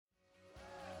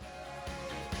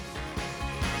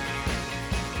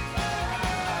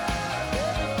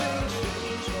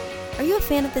you a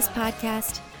fan of this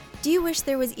podcast? Do you wish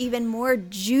there was even more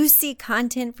juicy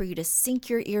content for you to sink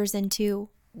your ears into?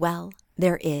 Well,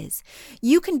 there is.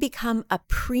 You can become a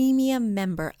premium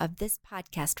member of this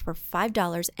podcast for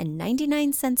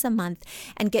 $5.99 a month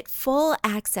and get full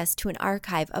access to an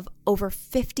archive of over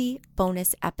 50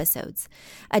 bonus episodes.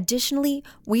 Additionally,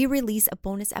 we release a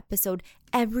bonus episode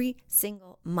every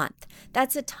single month.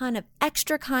 That's a ton of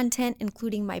extra content,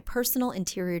 including my personal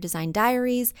interior design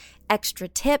diaries, extra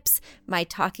tips, my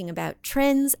talking about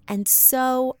trends, and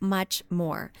so much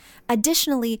more.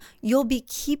 Additionally, you'll be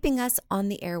keeping us on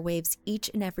the airwaves each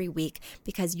and every week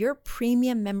because your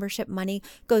premium membership money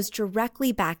goes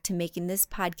directly back to making this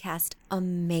podcast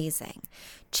amazing.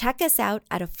 Check us out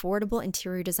at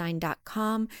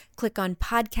affordableinteriordesign.com. Click on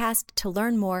podcast to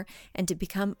learn more and to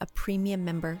become a premium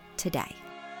member today.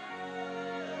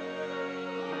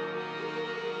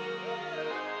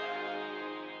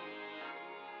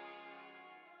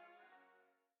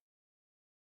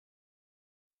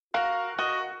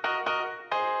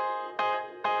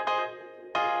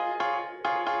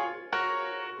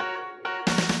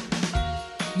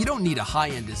 You don't need a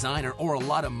high-end designer or a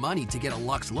lot of money to get a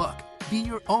luxe look. Be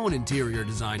your own interior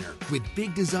designer with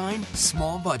big design,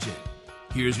 small budget.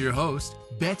 Here's your host,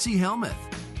 Betsy Helmuth.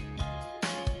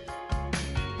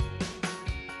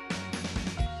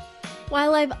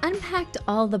 While I've unpacked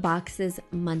all the boxes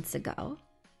months ago,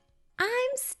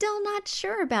 I'm still not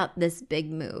sure about this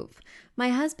big move. My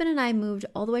husband and I moved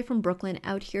all the way from Brooklyn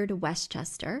out here to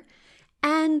Westchester,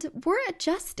 and we're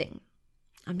adjusting.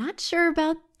 I'm not sure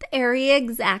about the area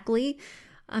exactly.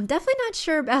 I'm definitely not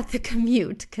sure about the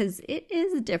commute because it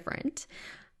is different.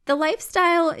 The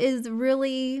lifestyle is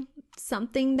really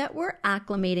something that we're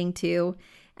acclimating to,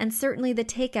 and certainly the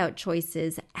takeout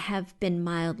choices have been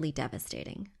mildly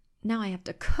devastating. Now I have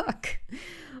to cook.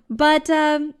 But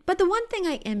the one thing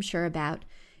I am sure about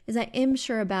is I am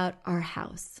sure about our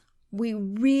house. We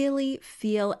really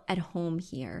feel at home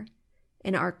here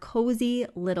in our cozy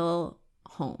little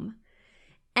home.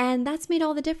 And that's made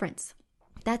all the difference.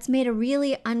 That's made a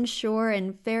really unsure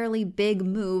and fairly big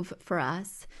move for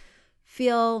us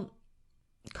feel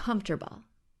comfortable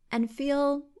and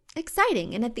feel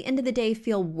exciting, and at the end of the day,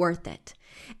 feel worth it.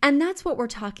 And that's what we're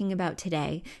talking about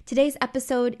today. Today's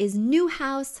episode is New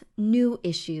House, New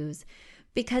Issues,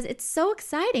 because it's so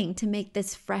exciting to make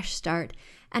this fresh start.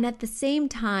 And at the same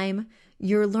time,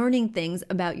 you're learning things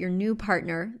about your new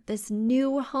partner, this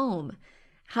new home,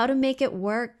 how to make it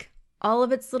work, all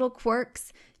of its little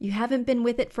quirks. You haven't been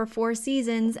with it for 4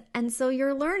 seasons, and so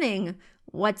you're learning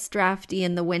what's drafty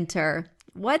in the winter,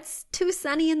 what's too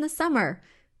sunny in the summer.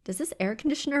 Does this air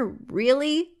conditioner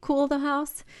really cool the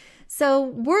house? So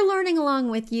we're learning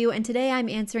along with you, and today I'm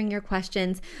answering your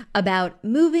questions about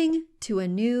moving to a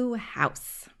new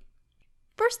house.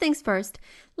 First things first,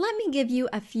 let me give you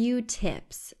a few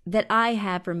tips that I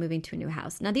have for moving to a new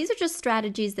house. Now, these are just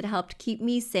strategies that helped keep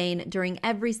me sane during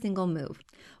every single move.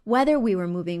 Whether we were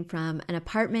moving from an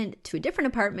apartment to a different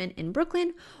apartment in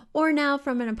Brooklyn, or now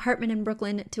from an apartment in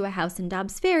Brooklyn to a house in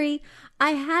Dobbs Ferry,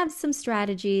 I have some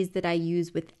strategies that I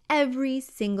use with every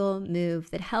single move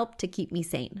that help to keep me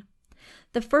sane.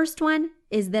 The first one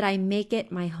is that I make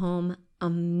it my home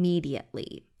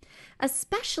immediately.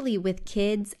 Especially with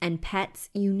kids and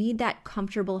pets, you need that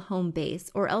comfortable home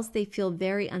base, or else they feel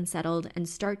very unsettled and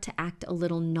start to act a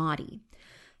little naughty.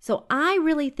 So I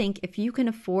really think if you can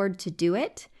afford to do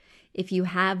it, if you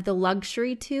have the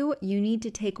luxury to, you need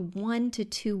to take 1 to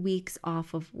 2 weeks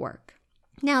off of work.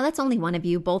 Now, that's only one of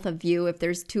you. Both of you, if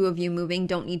there's 2 of you moving,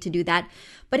 don't need to do that.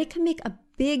 But it can make a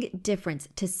big difference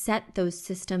to set those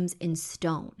systems in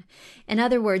stone. In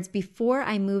other words, before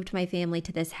I moved my family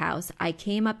to this house, I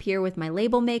came up here with my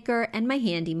label maker and my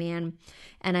handyman,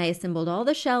 and I assembled all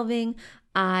the shelving.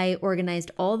 I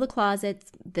organized all the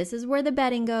closets. This is where the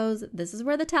bedding goes. This is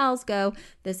where the towels go.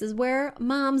 This is where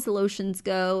mom's lotions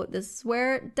go. This is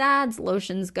where dad's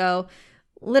lotions go.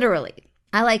 Literally,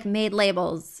 I made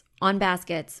labels on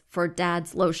baskets for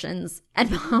dad's lotions and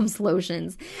mom's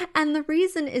lotions. And the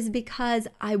reason is because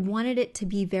I wanted it to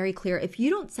be very clear. If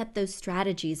you don't set those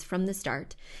strategies from the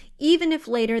start, even if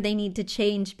later they need to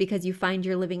change because you find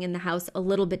you're living in the house a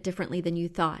little bit differently than you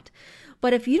thought.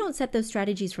 But if you don't set those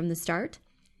strategies from the start,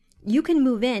 you can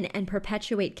move in and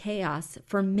perpetuate chaos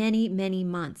for many, many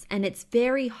months. And it's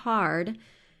very hard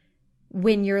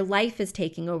when your life is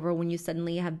taking over, when you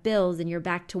suddenly have bills and you're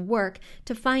back to work,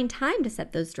 to find time to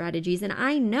set those strategies. And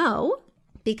I know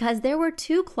because there were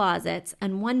 2 closets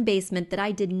and 1 basement that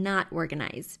I did not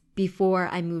organize before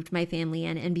I moved my family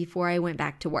in and before I went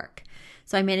back to work.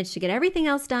 So I managed to get everything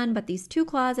else done, but these 2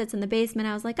 closets in the basement,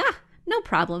 I was like, no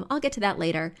problem. I'll get to that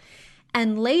later.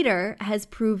 and later has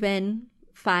proven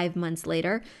 5 months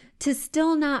later to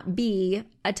still not be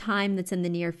a time that's in the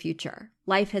near future.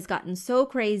 Life has gotten so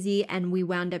crazy and we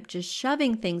wound up just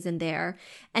shoving things in there.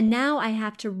 And now I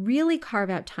have to really carve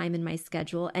out time in my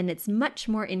schedule, and it's much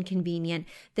more inconvenient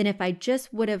than if I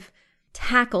just would have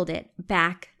tackled it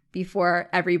back before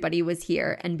everybody was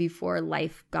here and before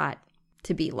life got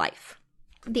to be life.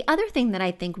 The other thing that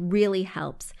I think really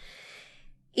helps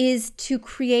is to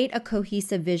create a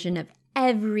cohesive vision of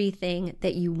everything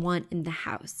that you want in the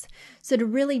house. So to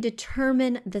really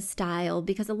determine the style,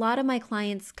 because a lot of my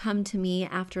clients come to me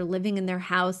after living in their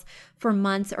house for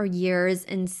months or years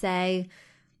and say,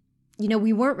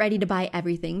 we weren't ready to buy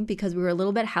everything because we were a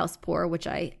little bit house poor, which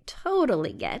I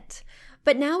totally get.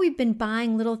 But now we've been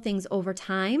buying little things over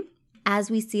time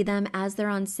as we see them, as they're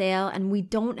on sale, and we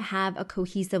don't have a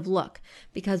cohesive look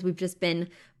because we've just been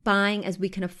buying as we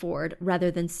can afford rather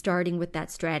than starting with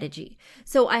that strategy.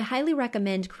 So I highly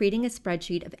recommend creating a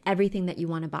spreadsheet of everything that you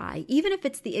want to buy, even if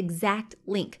it's the exact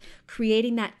link,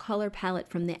 creating that color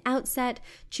palette from the outset,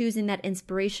 choosing that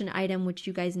inspiration item, which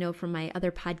you guys know from my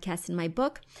other podcasts in my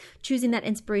book, choosing that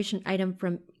inspiration item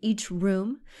from each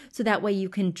room. So that way you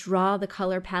can draw the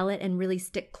color palette and really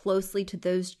stick closely to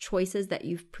those choices that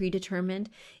you've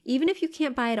predetermined. Even if you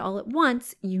can't buy it all at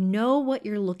once, you know what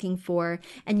you're looking for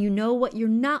and you know what you're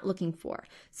not looking for.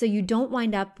 So you don't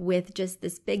wind up with just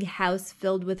this big house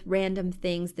filled with random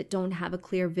things that don't have a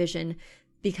clear vision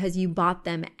because you bought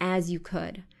them as you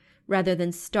could, rather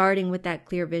than starting with that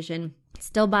clear vision,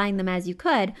 still buying them as you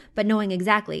could, but knowing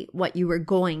exactly what you were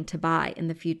going to buy in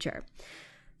the future.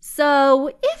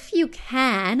 So if you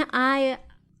can, I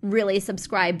really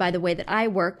subscribe by the way that I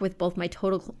work with both my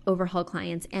total overhaul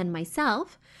clients and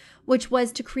myself, which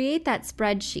was to create that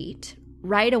spreadsheet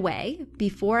right away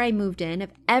before I moved in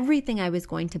of everything I was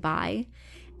going to buy,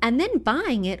 and then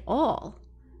buying it all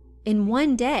in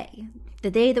one day. The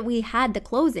day that we had the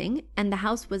closing and the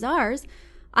house was ours,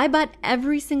 I bought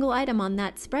every single item on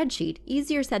that spreadsheet.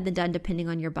 Easier said than done depending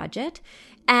on your budget.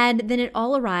 And then it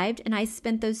all arrived, and I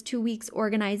spent those 2 weeks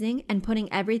organizing and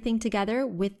putting everything together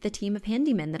with the team of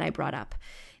handymen that I brought up.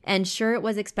 And sure, it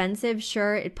was expensive.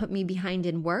 Sure, it put me behind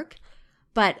in work.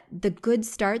 But the good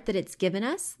start that it's given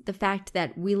us, the fact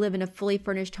that we live in a fully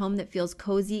furnished home that feels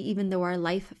cozy, even though our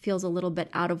life feels a little bit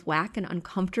out of whack and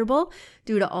uncomfortable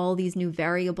due to all these new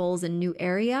variables and new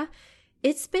area,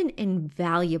 it's been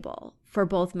invaluable for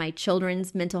both my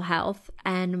children's mental health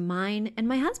and mine and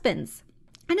my husband's.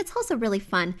 And it's also really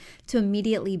fun to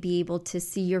immediately be able to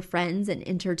see your friends and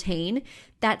entertain.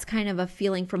 That's kind of a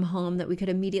feeling from home that we could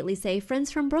immediately say,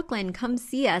 friends from Brooklyn, come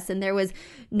see us. And there was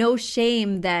no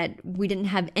shame that we didn't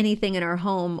have anything in our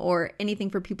home or anything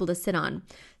for people to sit on.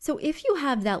 So if you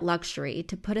have that luxury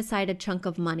to put aside a chunk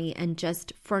of money and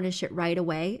just furnish it right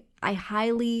away, I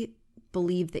highly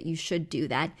believe that you should do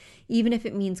that, even if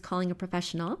it means calling a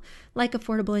professional like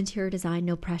Affordable Interior Design,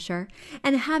 no pressure,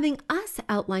 and having us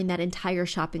outline that entire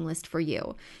shopping list for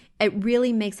you. It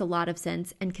really makes a lot of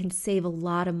sense and can save a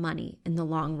lot of money in the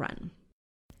long run.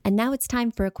 And now it's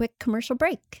time for a quick commercial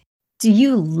break. Do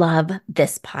you love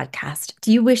this podcast?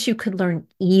 Do you wish you could learn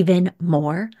even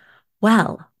more?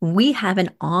 Well, we have an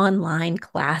online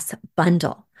class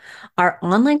bundle. Our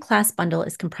online class bundle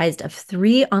is comprised of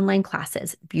 3 online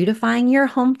classes: beautifying your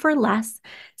home for less,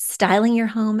 styling your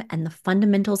home, and the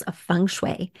fundamentals of feng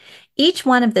shui. Each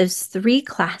one of those 3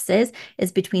 classes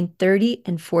is between 30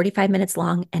 and 45 minutes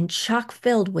long and chock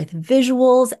filled with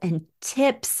visuals and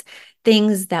tips,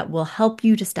 things that will help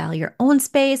you to style your own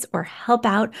space or help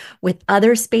out with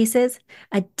other spaces.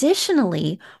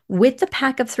 Additionally, with the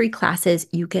pack of 3 classes,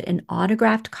 you get an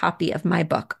autographed copy of my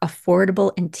book,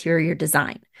 Affordable Interior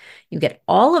Design. You get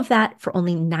all of that for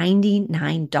only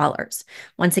 $99.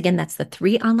 Once again, that's the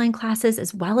 3 online classes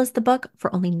as well as the book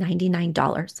for only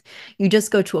 $99. You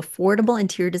just go to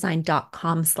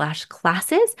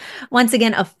affordableinteriordesign.com/classes. Once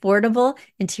again,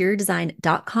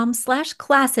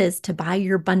 affordableinteriordesign.com/classes to buy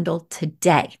your bundle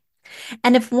today.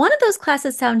 And if one of those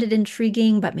classes sounded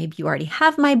intriguing, but maybe you already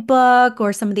have my book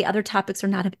or some of the other topics are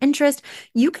not of interest,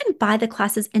 you can buy the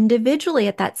classes individually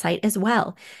at that site as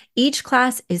well. Each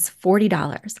class is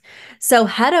 $40. So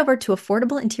head over to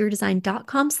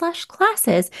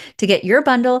affordableinteriordesign.com/classes to get your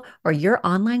bundle or your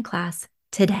online class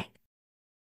today.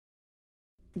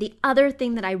 The other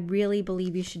thing that I really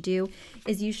believe you should do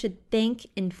is you should think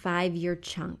in 5-year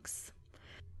chunks.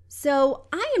 So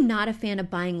I am not a fan of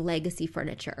buying legacy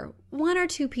furniture. 1 or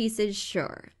 2 pieces,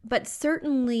 sure. But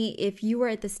certainly if you are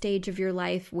at the stage of your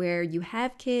life where you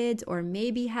have kids or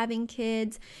maybe having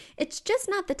kids, it's just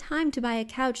not the time to buy a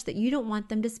couch that you don't want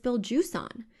them to spill juice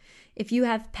on. If you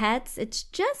have pets, it's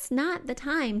just not the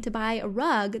time to buy a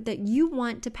rug that you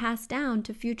want to pass down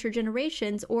to future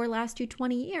generations or last you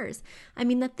 20 years. I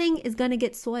mean, the thing is going to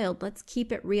get soiled. Let's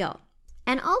keep it real.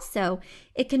 And also,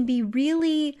 it can be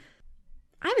really,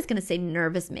 I was going to say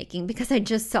nervous making because I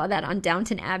just saw that on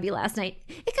Downton Abbey last night.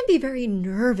 It can be very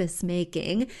nervous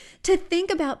making to think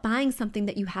about buying something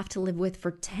that you have to live with for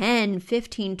 10,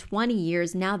 15, 20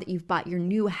 years now that you've bought your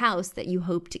new house that you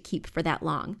hope to keep for that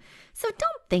long. So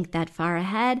don't think that far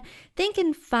ahead. Think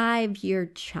in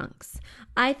 5-year chunks.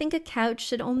 I think a couch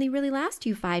should only really last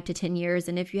you 5 to 10 years.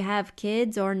 And if you have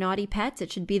kids or naughty pets,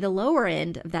 it should be the lower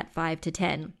end of that 5 to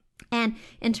 10. And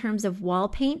in terms of wall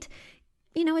paint,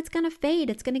 it's going to fade.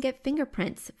 It's going to get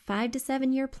fingerprints. 5 to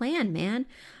 7 year plan, man.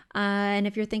 And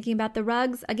if you're thinking about the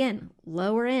rugs, again,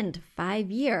 lower end,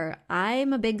 5-year.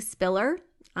 I'm a big spiller.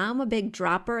 I'm a big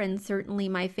dropper, and certainly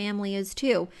my family is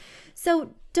too.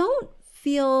 So don't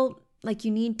feel like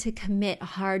you need to commit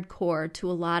hardcore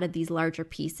to a lot of these larger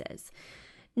pieces.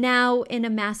 Now, in a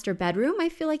master bedroom, I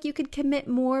feel like you could commit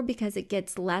more because it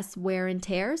gets less wear and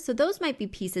tear. So those might be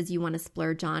pieces you want to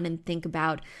splurge on and think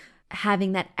about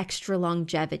having that extra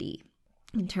longevity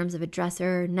in terms of a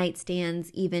dresser,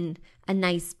 nightstands, even a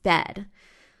nice bed.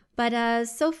 But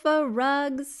sofa,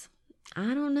 rugs,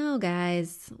 I don't know,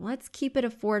 guys. Let's keep it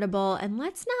affordable and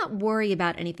let's not worry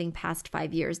about anything past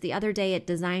 5 years. The other day at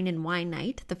Design and Wine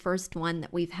Night, the first one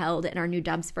that we've held in our new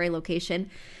Dobbs Ferry location,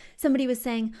 somebody was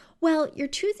saying, well, you're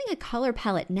choosing a color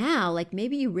palette now, like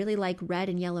maybe you really like red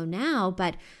and yellow now,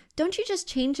 but don't you just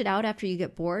change it out after you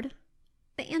get bored?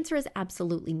 The answer is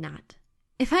absolutely not.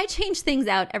 If I changed things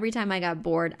out every time I got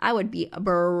bored, I would be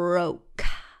broke.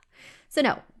 So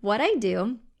no, what I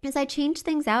do is I change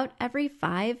things out every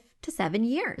 5 to 7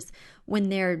 years when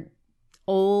they're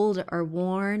old or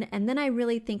worn. And then I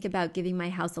really think about giving my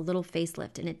house a little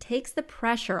facelift, and it takes the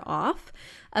pressure off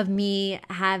of me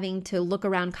having to look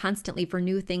around constantly for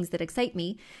new things that excite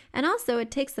me. And also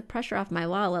it takes the pressure off my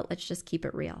wallet. Let's just keep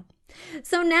it real.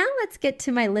 So now let's get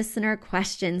to my listener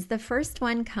questions. The first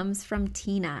one comes from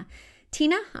Tina.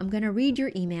 Tina, I'm going to read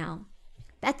your email.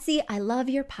 Betsy, I love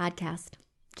your podcast.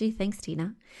 Gee, thanks,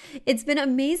 Tina. It's been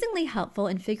amazingly helpful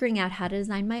in figuring out how to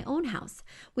design my own house.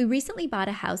 We recently bought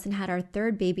a house and had our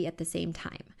 3rd baby at the same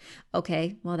time.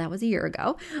 Okay, well, that was a year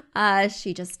ago.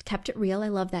 She just kept it real. I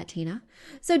love that, Tina.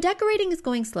 So decorating is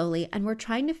going slowly, and we're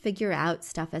trying to figure out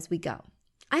stuff as we go.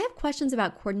 I have questions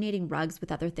about coordinating rugs with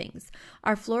other things.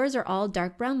 Our floors are all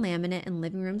dark brown laminate in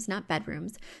living rooms, not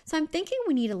bedrooms, so I'm thinking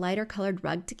we need a lighter colored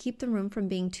rug to keep the room from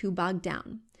being too bogged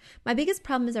down. My biggest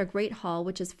problem is our great hall,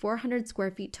 which is 400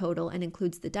 square feet total and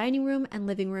includes the dining room and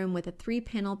living room with a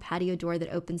 3-panel patio door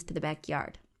that opens to the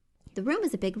backyard. The room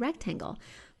is a big rectangle,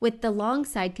 with the long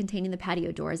side containing the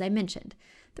patio door, as I mentioned.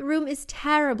 The room is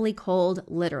terribly cold,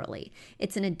 literally.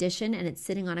 It's an addition and it's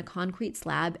sitting on a concrete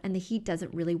slab, and the heat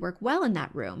doesn't really work well in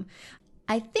that room.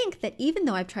 I think that even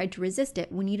though I've tried to resist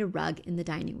it, we need a rug in the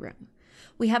dining room.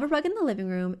 We have a rug in the living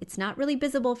room. It's not really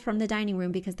visible from the dining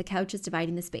room because the couch is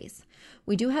dividing the space.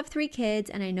 We do have 3 kids,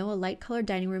 and I know a light-colored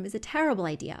dining room is a terrible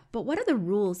idea, but what are the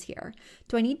rules here?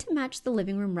 Do I need to match the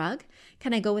living room rug?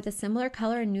 Can I go with a similar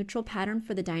color and neutral pattern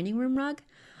for the dining room rug?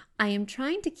 I am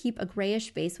trying to keep a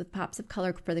grayish base with pops of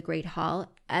color for the great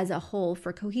hall as a whole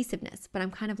for cohesiveness, but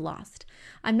I'm kind of lost.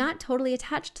 I'm not totally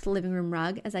attached to the living room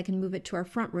rug, as I can move it to our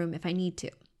front room if I need to.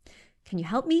 Can you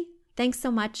help me? Thanks so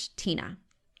much, Tina.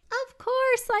 Of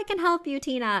course I can help you,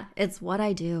 Tina. It's what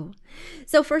I do.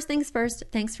 So first things first,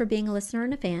 thanks for being a listener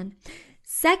and a fan.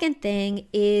 Second thing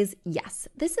is, yes,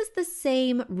 this is the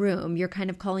same room. You're kind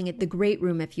of calling it the great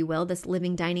room, if you will, this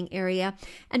living dining area.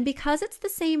 And because it's the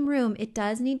same room, it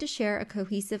does need to share a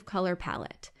cohesive color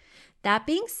palette. That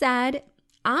being said,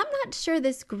 I'm not sure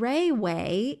this gray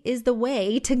way is the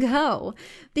way to go,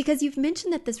 because you've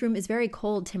mentioned that this room is very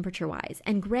cold temperature-wise,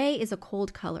 and gray is a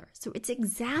cold color. So it's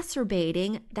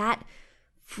exacerbating that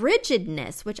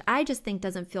frigidness, which I just think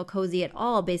doesn't feel cozy at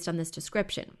all based on this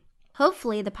description.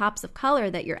 Hopefully, the pops of color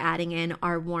that you're adding in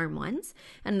are warm ones.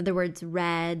 In other words,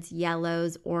 reds,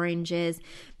 yellows, oranges,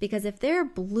 because if they're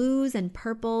blues and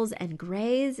purples and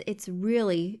grays, it's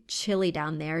really chilly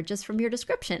down there just from your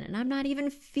description, and I'm not even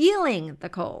feeling the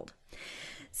cold.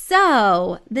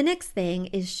 So the next thing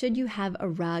is, should you have a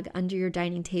rug under your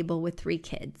dining table with 3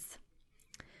 kids?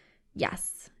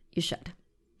 Yes, you should.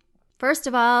 First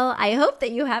of all, I hope that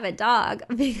you have a dog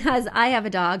because I have a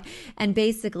dog, and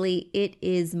basically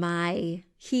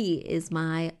he is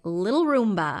my little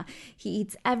Roomba. He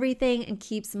eats everything and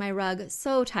keeps my rug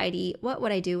so tidy. What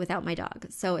would I do without my dog?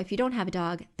 So if you don't have a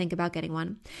dog, think about getting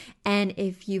one. And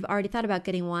if you've already thought about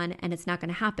getting one and it's not going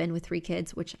to happen with 3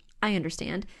 kids, which I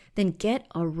understand, then get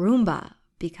a Roomba.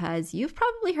 Because you've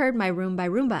probably heard my Room by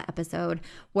Roomba episode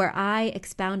where I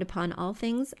expound upon all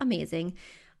things amazing.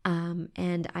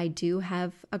 And I do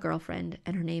have a girlfriend,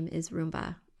 and her name is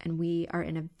Roomba, and we are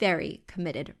in a very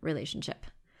committed relationship.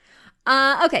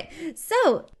 Okay,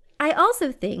 so I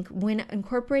also think when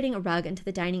incorporating a rug into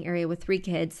the dining area with 3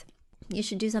 kids, you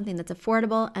should do something that's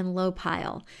affordable and low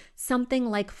pile, something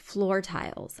like floor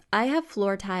tiles. I have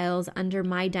floor tiles under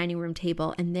my dining room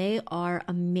table, and they are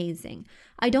amazing.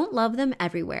 I don't love them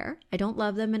everywhere. I don't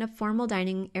love them in a formal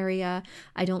dining area.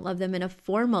 I don't love them in a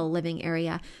formal living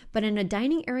area, but in a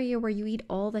dining area where you eat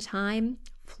all the time,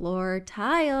 floor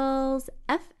tiles,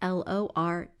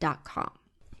 FLOR.com.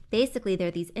 Basically,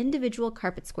 they're these individual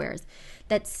carpet squares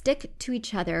that stick to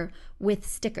each other with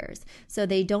stickers so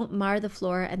they don't mar the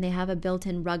floor, and they have a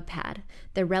built-in rug pad.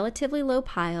 They're relatively low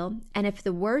pile, and if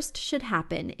the worst should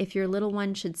happen, if your little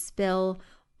one should spill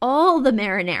all the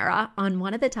marinara on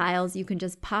one of the tiles, you can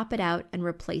just pop it out and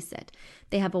replace it.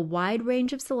 They have a wide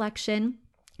range of selection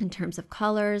in terms of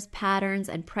colors, patterns,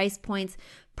 and price points.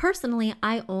 Personally,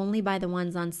 I only buy the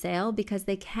ones on sale because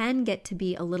they can get to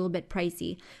be a little bit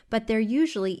pricey, but they're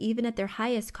usually, even at their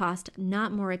highest cost,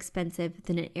 not more expensive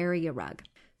than an area rug.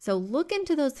 So look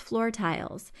into those floor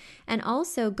tiles, and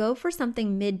also go for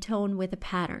something mid-tone with a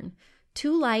pattern.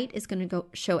 Too light is going to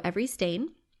show every stain,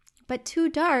 but too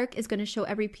dark is going to show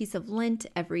every piece of lint,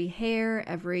 every hair,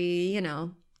 everything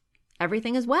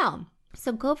as well.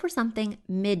 So go for something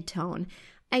mid-tone,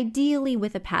 ideally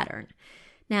with a pattern.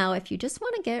 Now, if you just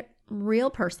want to get real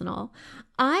personal,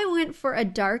 I went for a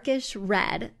darkish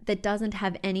red that doesn't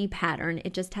have any pattern.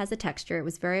 It just has a texture. It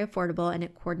was very affordable, and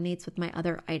it coordinates with my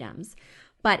other items.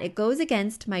 But it goes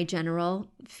against my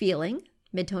general feeling,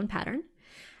 mid-tone pattern.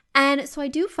 And so I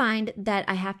do find that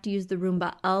I have to use the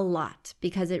Roomba a lot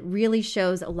because it really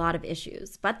shows a lot of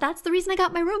issues. But that's the reason I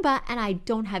got my Roomba, and I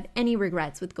don't have any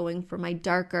regrets with going for my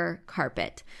darker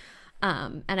carpet.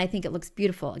 And I think it looks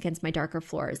beautiful against my darker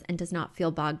floors and does not feel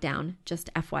bogged down,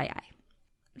 just FYI.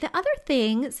 The other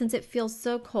thing, since it feels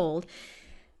so cold,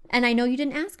 and I know you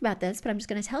didn't ask about this, but I'm just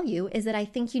going to tell you, is that I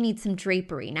think you need some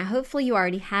drapery. Now, hopefully you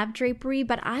already have drapery,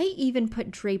 but I even put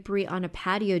drapery on a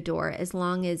patio door as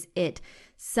long as it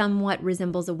somewhat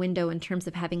resembles a window in terms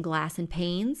of having glass and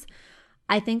panes.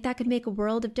 I think that could make a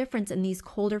world of difference in these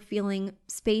colder feeling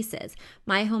spaces.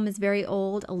 My home is very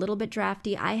old, a little bit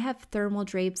drafty. I have thermal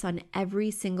drapes on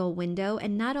every single window,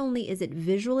 and not only is it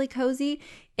visually cozy,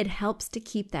 it helps to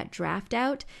keep that draft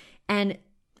out, and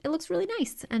it looks really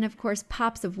nice. And of course,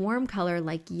 pops of warm color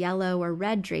like yellow or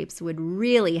red drapes would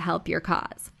really help your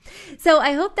cause. So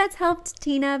I hope that's helped,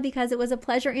 Tina, because it was a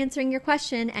pleasure answering your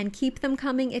question, and keep them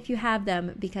coming if you have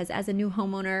them, because as a new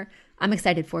homeowner, I'm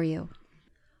excited for you.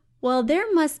 Well,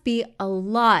 there must be a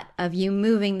lot of you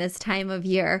moving this time of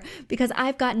year because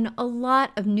I've gotten a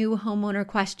lot of new homeowner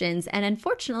questions, and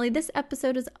unfortunately this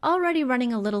episode is already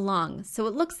running a little long, so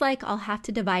it looks like I'll have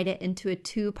to divide it into a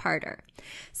 2-parter.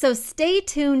 So stay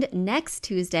tuned next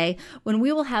Tuesday when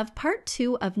we will have part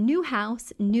 2 of New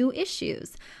House, New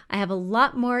Issues. I have a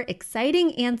lot more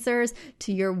exciting answers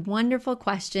to your wonderful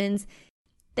questions.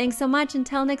 Thanks so much.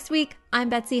 Until next week, I'm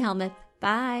Betsy Helmuth.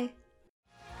 Bye.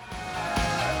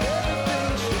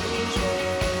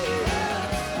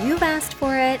 You've asked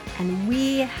for it, and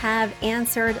we have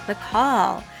answered the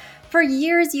call. For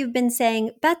years, you've been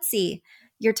saying, Betsy,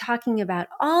 you're talking about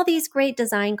all these great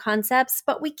design concepts,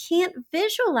 but we can't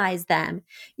visualize them.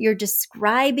 You're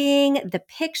describing the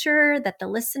picture that the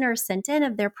listener sent in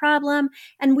of their problem,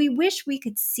 and we wish we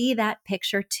could see that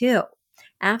picture too.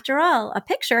 After all, a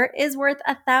picture is worth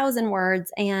 1,000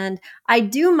 words, and I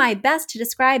do my best to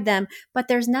describe them, but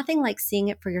there's nothing like seeing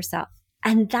it for yourself.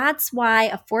 And that's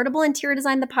why Affordable Interior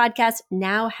Design, the podcast,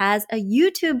 now has a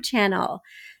YouTube channel.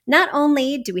 Not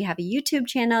only do we have a YouTube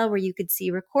channel where you could see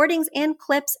recordings and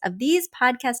clips of these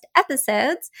podcast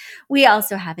episodes, we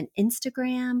also have an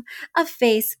Instagram, a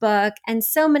Facebook, and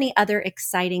so many other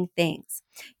exciting things.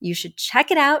 You should check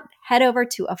it out. Head over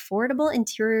to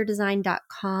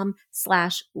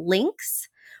affordableinteriordesign.com/links.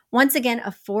 Once again,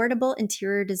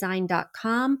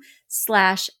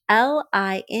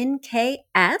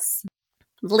 affordableinteriordesign.com/LINKS.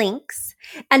 links.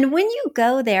 And when you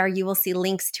go there, you will see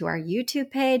links to our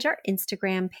YouTube page, our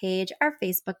Instagram page, our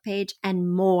Facebook page,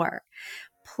 and more.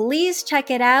 Please check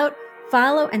it out.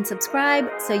 Follow and subscribe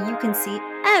so you can see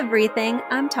everything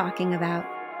I'm talking about.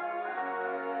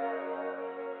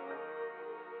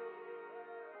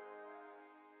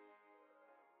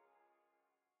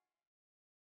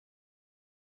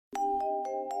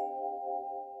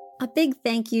 A big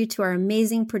thank you to our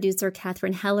amazing producer,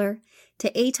 Catherine Heller,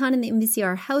 to Aton and the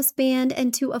MVCR House Band,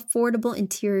 and to Affordable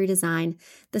Interior Design,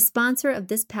 the sponsor of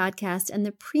this podcast and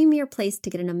the premier place to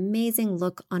get an amazing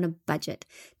look on a budget.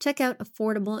 Check out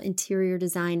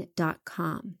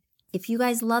affordableinteriordesign.com. If you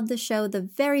guys love the show, the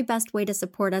very best way to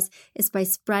support us is by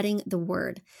spreading the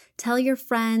word. Tell your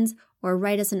friends or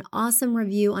write us an awesome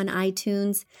review on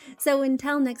iTunes. So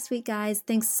until next week, guys,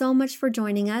 thanks so much for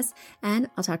joining us, and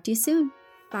I'll talk to you soon.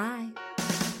 Bye.